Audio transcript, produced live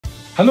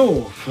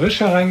Hallo, frisch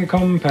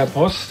hereingekommen per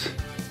Post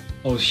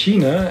aus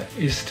China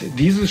ist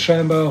dieses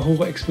scheinbar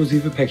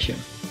hochexplosive Päckchen.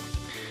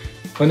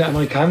 Von der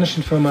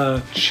amerikanischen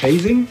Firma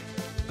Chasing,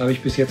 habe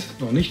ich bis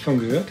jetzt noch nicht von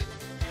gehört.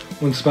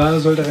 Und zwar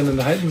soll darin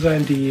enthalten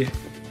sein die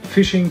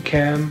Fishing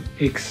Cam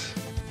X.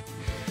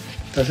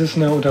 Das ist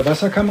eine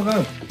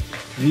Unterwasserkamera,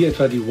 wie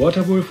etwa die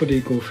Waterwolf oder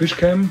die GoFish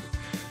Cam.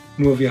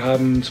 Nur wir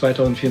haben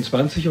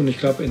 2024 und ich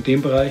glaube, in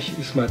dem Bereich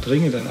ist mal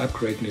dringend ein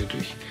Upgrade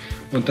nötig.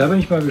 Und da bin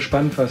ich mal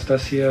gespannt, was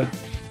das hier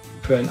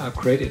für ein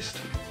Upgrade ist.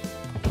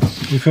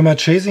 Die Firma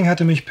Chasing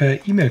hatte mich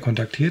per E-Mail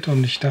kontaktiert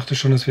und ich dachte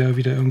schon, es wäre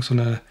wieder irgend so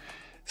eine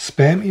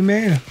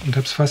Spam-E-Mail und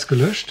habe es fast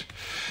gelöscht.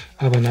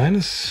 Aber nein,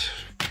 es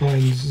war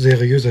ein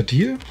seriöser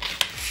Deal.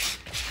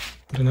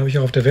 Und dann habe ich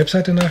auch auf der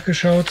Webseite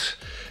nachgeschaut.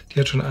 Die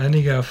hat schon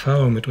einige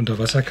Erfahrungen mit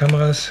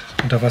Unterwasserkameras,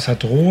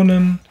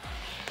 Unterwasserdrohnen,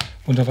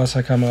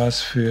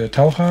 Unterwasserkameras für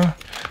Taucher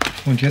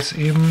und jetzt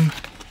eben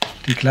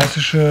die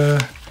klassische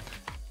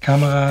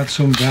Kamera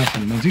zum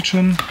Werfen. Man sieht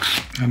schon,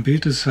 am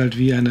Bild ist es halt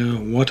wie eine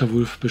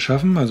Waterwolf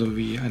beschaffen, also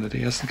wie eine der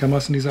ersten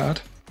Kameras in dieser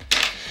Art.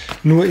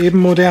 Nur eben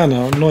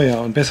moderner und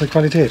neuer und bessere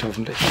Qualität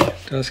hoffentlich.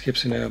 Das gibt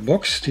es in der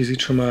Box, die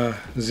sieht schon mal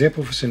sehr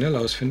professionell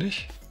aus, finde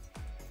ich.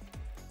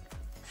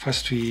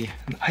 Fast wie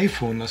ein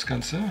iPhone das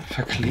Ganze,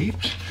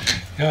 verklebt.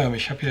 Ja, aber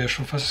ich habe ja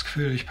schon fast das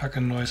Gefühl, ich packe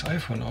ein neues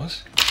iPhone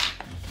aus.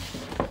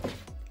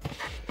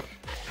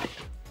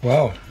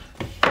 Wow.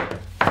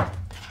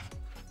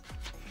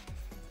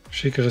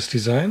 Schickeres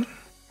Design.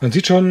 Man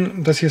sieht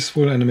schon, das hier ist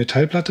wohl eine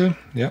Metallplatte.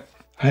 Ja,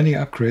 einige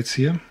Upgrades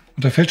hier.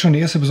 Und da fällt schon die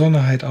erste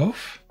Besonderheit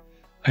auf.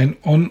 Ein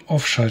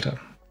On-Off-Schalter.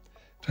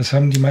 Das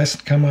haben die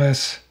meisten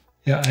Kameras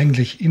ja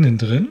eigentlich innen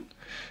drin.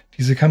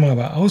 Diese Kamera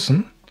aber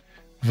außen.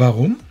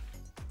 Warum?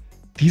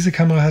 Diese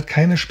Kamera hat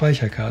keine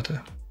Speicherkarte.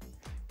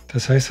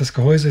 Das heißt, das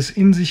Gehäuse ist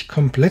in sich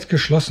komplett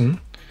geschlossen,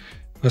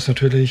 was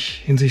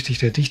natürlich hinsichtlich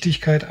der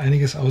Dichtigkeit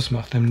einiges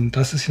ausmacht. Denn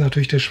das ist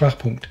natürlich der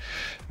Schwachpunkt.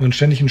 Wenn man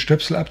ständig einen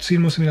Stöpsel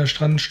abziehen muss und wieder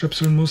dran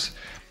stöpseln muss,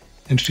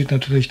 entsteht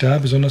natürlich da,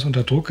 besonders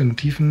unter Druck in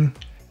Tiefen,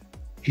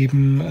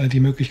 eben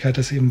die Möglichkeit,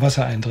 dass eben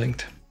Wasser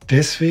eindringt.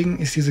 Deswegen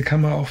ist diese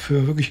Kamera auch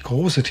für wirklich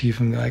große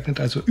Tiefen geeignet,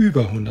 also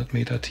über 100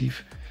 Meter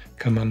tief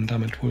kann man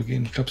damit wohl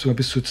gehen. Ich glaube sogar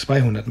bis zu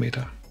 200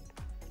 Meter.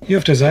 Hier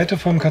auf der Seite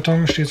vom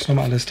Karton steht jetzt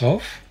nochmal alles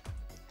drauf.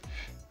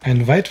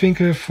 Ein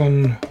Weitwinkel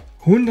von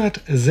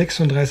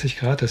 136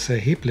 Grad, das ist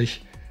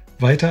erheblich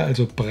weiter,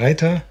 also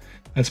breiter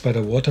als bei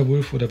der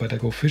Waterwolf oder bei der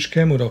GoFish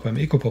Cam oder auch beim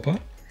Eco-Popper.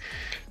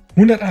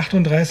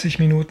 138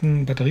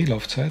 Minuten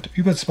Batterielaufzeit,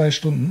 über 2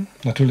 Stunden,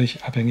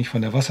 natürlich abhängig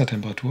von der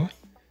Wassertemperatur.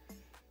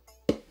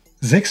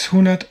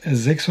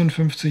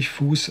 656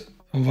 Fuß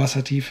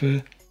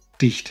Wassertiefe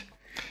dicht,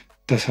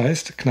 das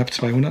heißt knapp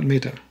 200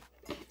 Meter.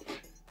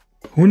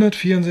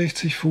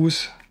 164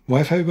 Fuß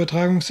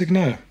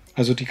Wi-Fi-Übertragungssignal,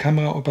 also die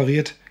Kamera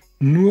operiert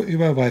nur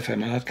über Wi-Fi,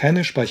 man hat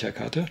keine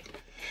Speicherkarte.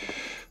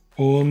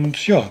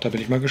 Und ja, da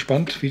bin ich mal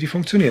gespannt, wie die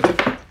funktioniert.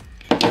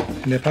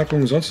 In der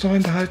Packung sonst noch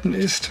enthalten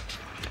ist,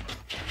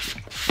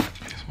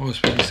 das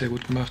ist wirklich sehr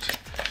gut gemacht,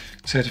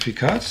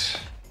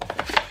 Zertifikat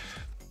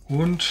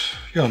und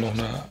ja, noch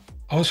eine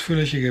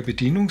ausführliche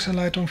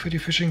Bedienungsanleitung für die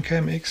Fishing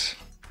Cam X,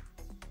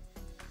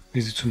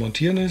 wie sie zu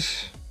montieren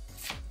ist.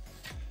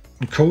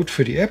 Ein Code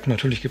für die App,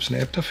 natürlich gibt es eine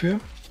App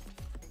dafür.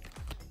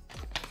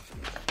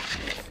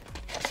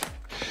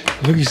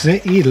 Wirklich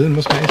sehr edel,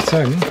 muss man echt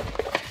sagen.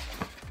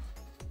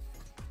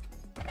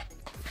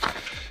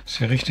 Ist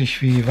ja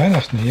richtig wie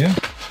Weihnachten hier.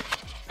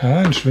 Ah,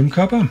 ein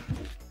Schwimmkörper.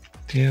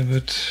 Der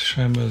wird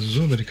scheinbar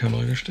so über die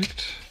Kamera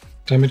gesteckt.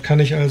 Damit kann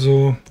ich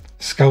also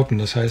scouten,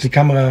 das heißt die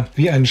Kamera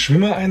wie einen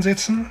Schwimmer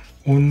einsetzen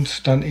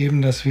und dann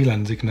eben das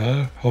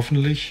WLAN-Signal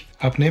hoffentlich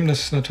abnehmen. Das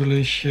ist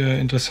natürlich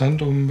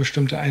interessant, um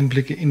bestimmte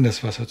Einblicke in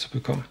das Wasser zu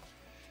bekommen.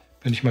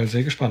 Bin ich mal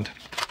sehr gespannt.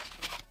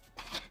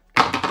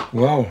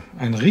 Wow,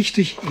 ein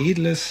richtig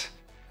edles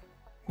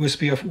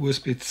USB auf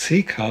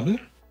USB-C Kabel.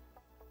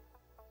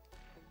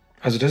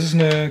 Also das ist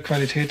eine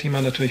Qualität, die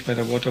man natürlich bei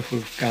der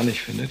Waterwolf gar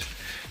nicht findet.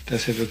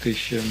 Das ist ja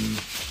wirklich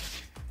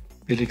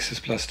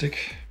billigstes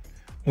Plastik.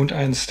 Und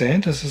ein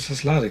Stand, das ist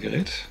das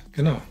Ladegerät.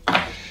 Genau.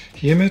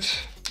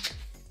 Hiermit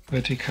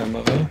wird die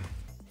Kamera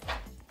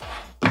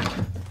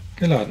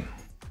geladen.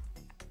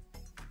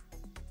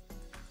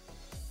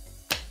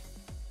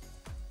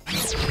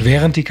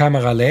 Während die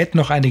Kamera lädt,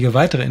 noch einige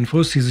weitere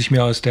Infos, die sich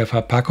mir aus der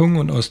Verpackung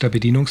und aus der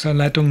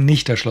Bedienungsanleitung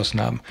nicht erschlossen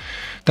haben.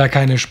 Da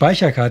keine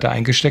Speicherkarte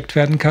eingesteckt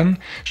werden kann,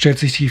 stellt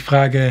sich die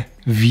Frage,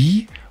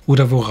 wie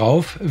oder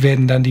worauf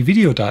werden dann die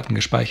Videodaten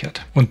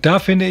gespeichert? Und da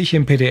finde ich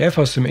im PDF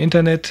aus dem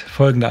Internet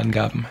folgende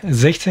Angaben.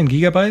 16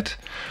 GB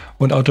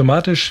und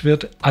automatisch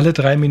wird alle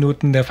 3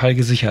 Minuten der Fall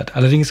gesichert.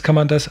 Allerdings kann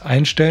man das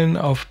einstellen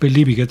auf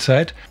beliebige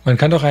Zeit. Man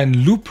kann auch ein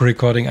Loop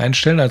Recording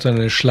einstellen, also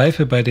eine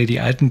Schleife, bei der die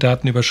alten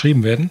Daten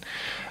überschrieben werden.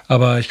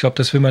 Aber ich glaube,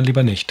 das will man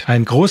lieber nicht.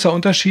 Ein großer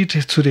Unterschied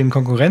zu den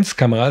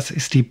Konkurrenzkameras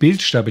ist die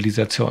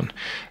Bildstabilisation.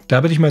 Da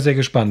bin ich mal sehr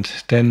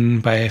gespannt,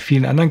 denn bei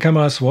vielen anderen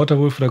Kameras,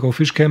 Waterwolf oder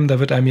GoFish Cam, da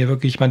wird einem ja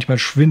wirklich manchmal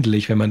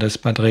schwindelig, wenn man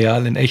das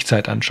Material in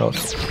Echtzeit anschaut.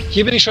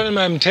 Hier bin ich schon in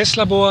meinem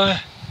Testlabor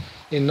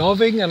in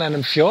Norwegen an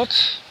einem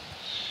Fjord.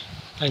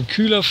 Ein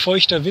kühler,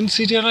 feuchter Wind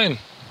zieht hier rein.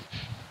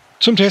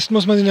 Zum Testen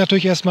muss man sie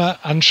natürlich erstmal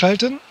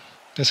anschalten.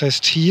 Das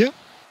heißt hier.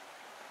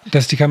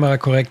 Dass die Kamera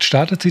korrekt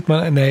startet, sieht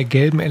man an der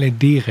gelben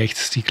LED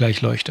rechts, die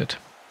gleich leuchtet.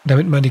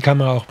 Damit man die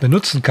Kamera auch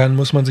benutzen kann,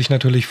 muss man sich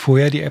natürlich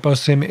vorher die App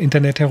aus dem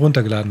Internet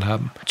heruntergeladen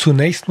haben.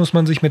 Zunächst muss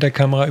man sich mit der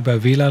Kamera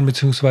über WLAN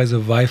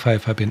bzw. Wi-Fi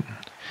verbinden.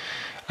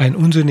 Ein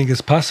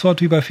unsinniges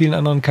Passwort wie bei vielen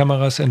anderen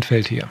Kameras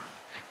entfällt hier.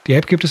 Die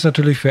App gibt es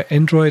natürlich für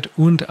Android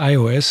und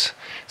iOS.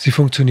 Sie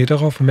funktioniert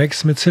auch auf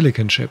Macs mit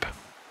Silicon Chip.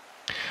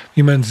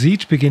 Wie man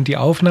sieht, beginnt die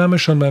Aufnahme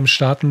schon beim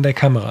Starten der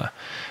Kamera.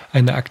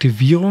 Eine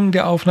Aktivierung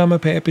der Aufnahme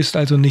per App ist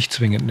also nicht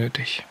zwingend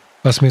nötig.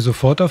 Was mir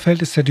sofort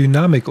auffällt, ist der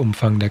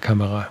Dynamikumfang der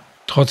Kamera.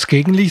 Trotz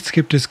Gegenlichts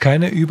gibt es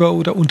keine über-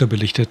 oder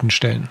unterbelichteten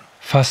Stellen.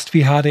 Fast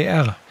wie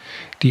HDR.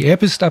 Die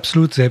App ist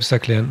absolut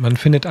selbsterklärend. Man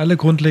findet alle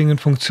grundlegenden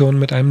Funktionen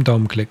mit einem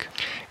Daumenklick.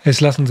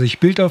 Es lassen sich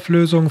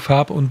Bildauflösung,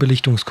 Farb- und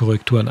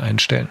Belichtungskorrekturen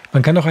einstellen.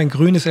 Man kann auch ein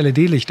grünes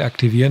LED-Licht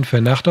aktivieren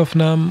für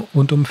Nachtaufnahmen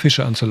und um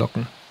Fische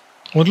anzulocken.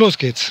 Und los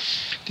geht's.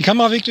 Die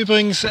Kamera wiegt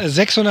übrigens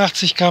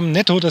 86 Gramm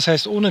netto, das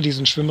heißt ohne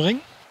diesen Schwimmring.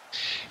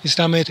 Ist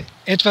damit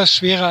etwas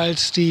schwerer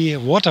als die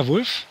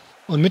Waterwolf.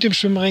 Und mit dem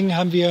Schwimmring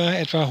haben wir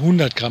etwa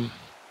 100 Gramm.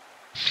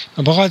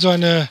 Man braucht also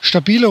eine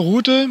stabile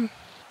Rute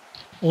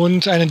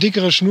und eine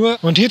dickere Schnur.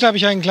 Montiert habe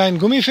ich einen kleinen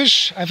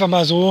Gummifisch, einfach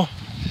mal so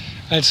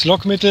als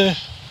Lockmittel,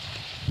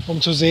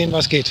 um zu sehen,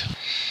 was geht.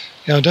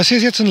 Ja, und das hier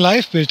ist jetzt ein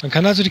Live-Bild. Man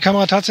kann also die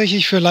Kamera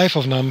tatsächlich für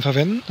Live-Aufnahmen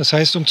verwenden. Das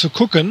heißt, um zu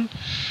gucken,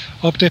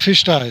 ob der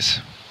Fisch da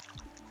ist.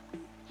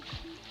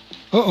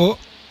 Oh oh,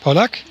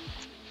 Pollack,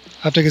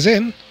 habt ihr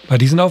gesehen? Bei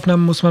diesen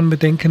Aufnahmen muss man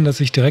bedenken, dass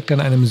ich direkt an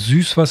einem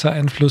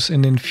Süßwassereinfluss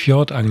in den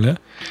Fjord angle.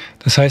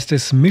 Das heißt,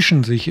 es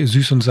mischen sich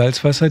Süß- und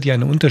Salzwasser, die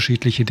eine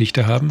unterschiedliche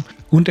Dichte haben,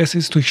 und es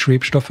ist durch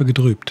Schwebstoffe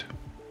getrübt.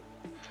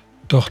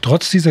 Doch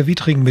trotz dieser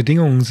widrigen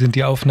Bedingungen sind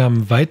die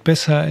Aufnahmen weit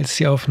besser als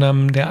die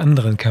Aufnahmen der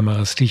anderen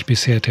Kameras, die ich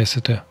bisher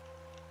testete.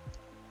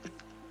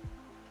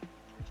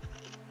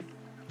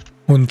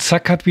 Und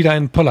zack hat wieder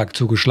ein Pollack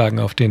zugeschlagen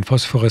auf den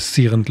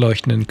phosphoreszierend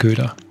leuchtenden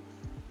Köder.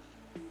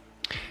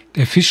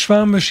 Der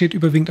Fischschwarm besteht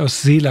überwiegend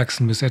aus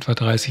Seelachsen bis etwa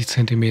 30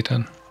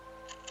 cm.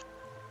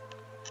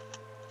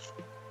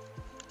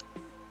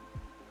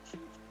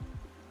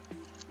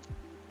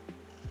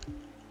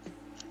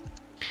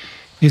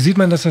 Hier sieht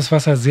man, dass das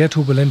Wasser sehr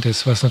turbulent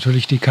ist, was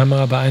natürlich die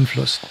Kamera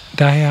beeinflusst.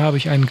 Daher habe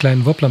ich einen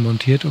kleinen Wobbler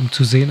montiert, um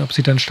zu sehen, ob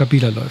sie dann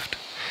stabiler läuft.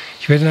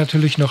 Ich werde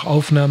natürlich noch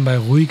Aufnahmen bei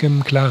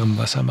ruhigem, klarem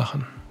Wasser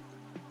machen.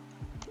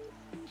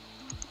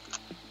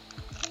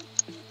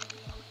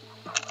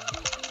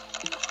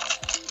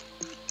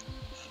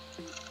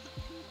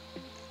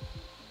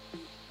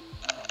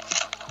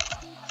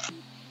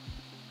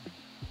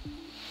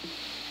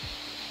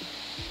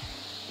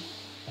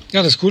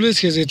 Ja, das Coole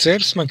ist, ihr seht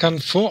selbst, man kann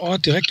vor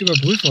Ort direkt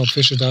überprüfen, ob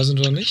Fische da sind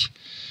oder nicht.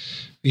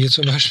 Wie hier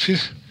zum Beispiel.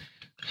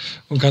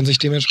 Und kann sich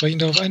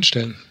dementsprechend darauf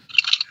einstellen.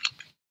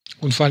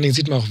 Und vor allen Dingen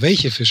sieht man auch,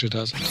 welche Fische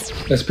da sind.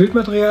 Das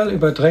Bildmaterial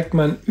überträgt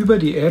man über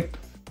die App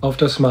auf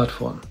das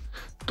Smartphone.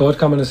 Dort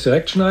kann man es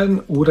direkt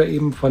schneiden oder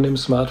eben von dem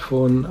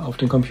Smartphone auf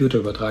den Computer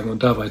übertragen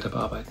und da weiter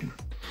bearbeiten.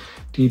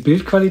 Die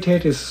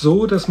Bildqualität ist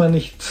so, dass man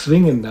nicht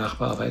zwingend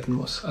nachbearbeiten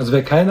muss. Also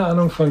wer keine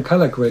Ahnung von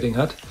Color Grading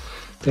hat,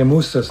 der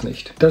muss das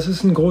nicht. Das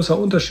ist ein großer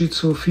Unterschied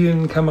zu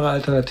vielen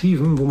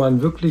Kamera-Alternativen, wo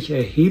man wirklich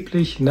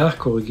erheblich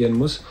nachkorrigieren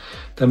muss,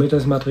 damit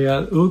das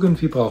Material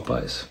irgendwie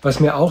brauchbar ist. Was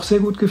mir auch sehr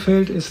gut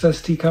gefällt, ist,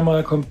 dass die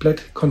Kamera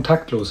komplett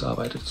kontaktlos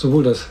arbeitet.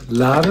 Sowohl das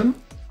Laden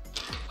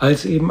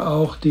als eben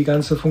auch die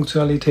ganze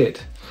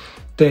Funktionalität.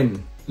 Denn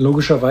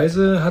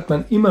logischerweise hat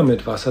man immer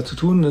mit Wasser zu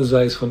tun,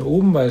 sei es von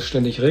oben, weil es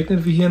ständig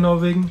regnet wie hier in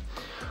Norwegen,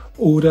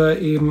 oder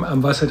eben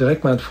am Wasser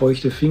direkt, man hat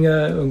feuchte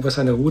Finger, irgendwas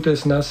an der Rute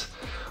ist nass.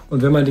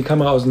 Und wenn man die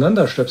Kamera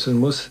auseinanderstöpseln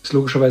muss, ist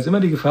logischerweise immer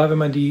die Gefahr, wenn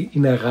man die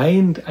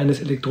Innereien eines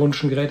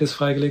elektronischen Gerätes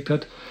freigelegt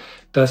hat,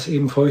 dass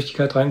eben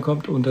Feuchtigkeit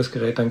reinkommt und das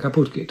Gerät dann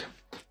kaputt geht.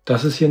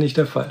 Das ist hier nicht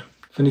der Fall.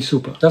 Finde ich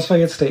super. Das war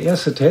jetzt der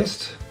erste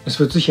Test. Es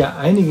wird sicher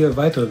einige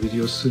weitere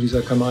Videos zu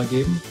dieser Kamera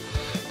geben.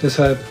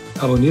 Deshalb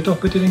abonniert doch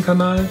bitte den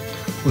Kanal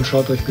und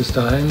schaut euch bis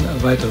dahin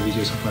weitere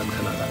Videos auf meinem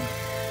Kanal an.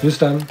 Bis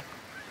dann!